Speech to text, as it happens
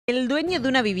El dueño de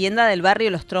una vivienda del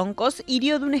barrio Los Troncos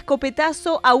hirió de un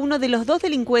escopetazo a uno de los dos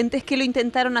delincuentes que lo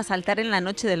intentaron asaltar en la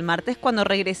noche del martes cuando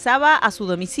regresaba a su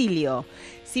domicilio.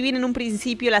 Si bien en un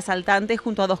principio el asaltante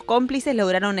junto a dos cómplices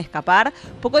lograron escapar,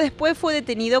 poco después fue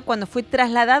detenido cuando fue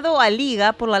trasladado a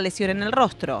Liga por la lesión en el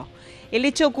rostro. El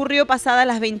hecho ocurrió pasadas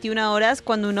las 21 horas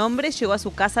cuando un hombre llegó a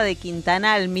su casa de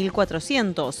Quintana al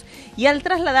 1400 y al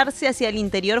trasladarse hacia el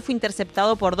interior fue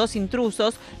interceptado por dos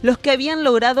intrusos, los que habían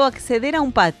logrado acceder a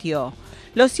un patio.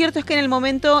 Lo cierto es que en el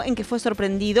momento en que fue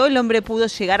sorprendido, el hombre pudo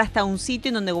llegar hasta un sitio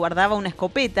en donde guardaba una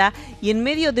escopeta y en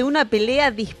medio de una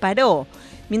pelea disparó.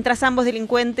 Mientras ambos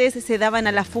delincuentes se daban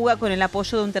a la fuga con el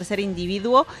apoyo de un tercer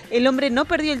individuo, el hombre no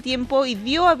perdió el tiempo y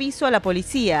dio aviso a la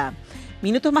policía.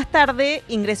 Minutos más tarde,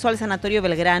 ingresó al sanatorio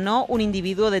Belgrano un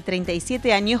individuo de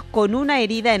 37 años con una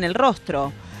herida en el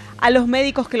rostro. A los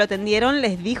médicos que lo atendieron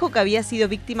les dijo que había sido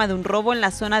víctima de un robo en la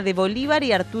zona de Bolívar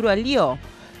y Arturo Alió.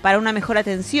 Para una mejor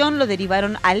atención lo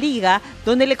derivaron a Liga,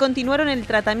 donde le continuaron el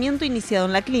tratamiento iniciado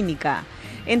en la clínica.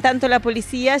 En tanto, la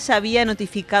policía ya había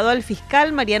notificado al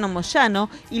fiscal Mariano Moyano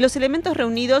y los elementos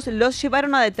reunidos los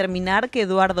llevaron a determinar que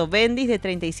Eduardo Bendis, de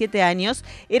 37 años,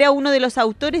 era uno de los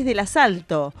autores del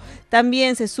asalto.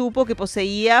 También se supo que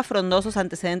poseía frondosos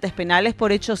antecedentes penales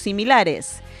por hechos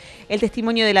similares. El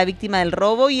testimonio de la víctima del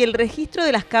robo y el registro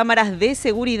de las cámaras de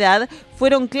seguridad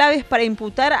fueron claves para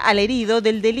imputar al herido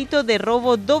del delito de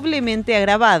robo doblemente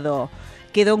agravado.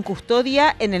 Quedó en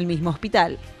custodia en el mismo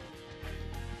hospital.